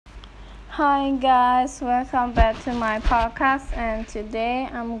Hi guys, welcome back to my podcast, and today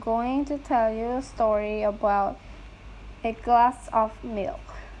I'm going to tell you a story about a glass of milk.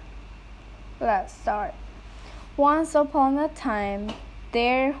 Let's start. Once upon a time,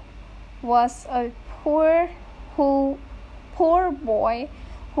 there was a poor boy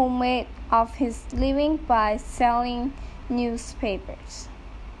who made of his living by selling newspapers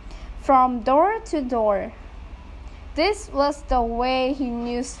from door to door. This was the way he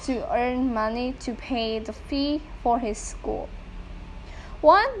used to earn money to pay the fee for his school.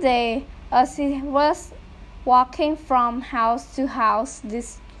 One day, as he was walking from house to house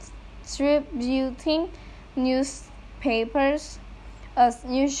distributing newspapers, as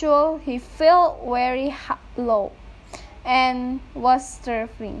usual, he felt very low and was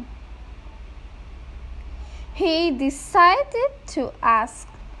starving. He decided to ask.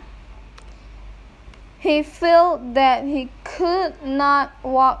 He felt that he could not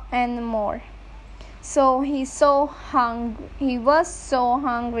walk anymore. So he was so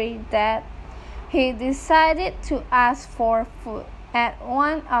hungry that he decided to ask for food at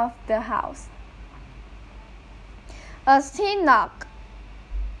one of the houses. As he knocked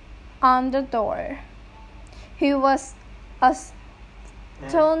on the door, he was astonished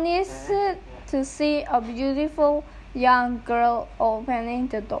to see a beautiful young girl opening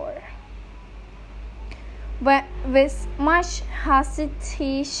the door. But with much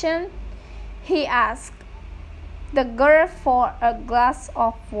hesitation, he asked the girl for a glass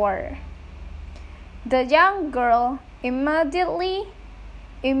of water. The young girl immediately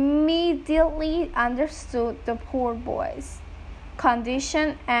understood the poor boy's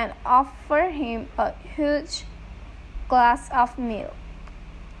condition and offered him a huge glass of milk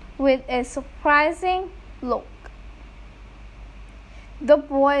with a surprising look. The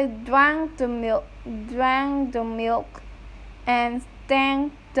boy drank the milk and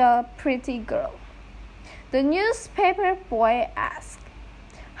thanked the pretty girl. The newspaper boy asked,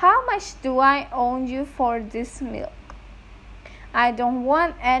 "How much do I owe you for this milk?" "I don't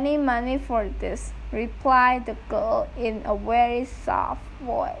want any money for this," replied the girl in a very soft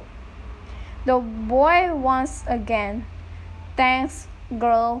voice. The boy once again thanked the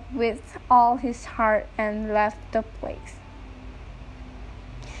girl with all his heart and left the place.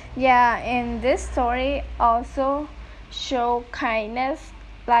 In this story also show kindness,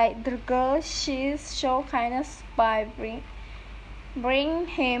 like the girl, she show kindness by bring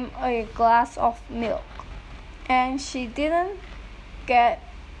him a glass of milk, and she didn't get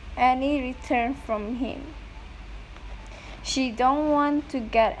any return from him. She don't want to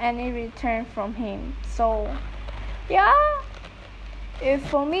get any return from him. So if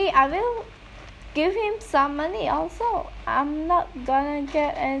for me, I will give him some money also. I'm not gonna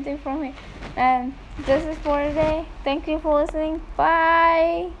get anything from him. And this is for today. Thank you for listening.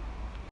 Bye.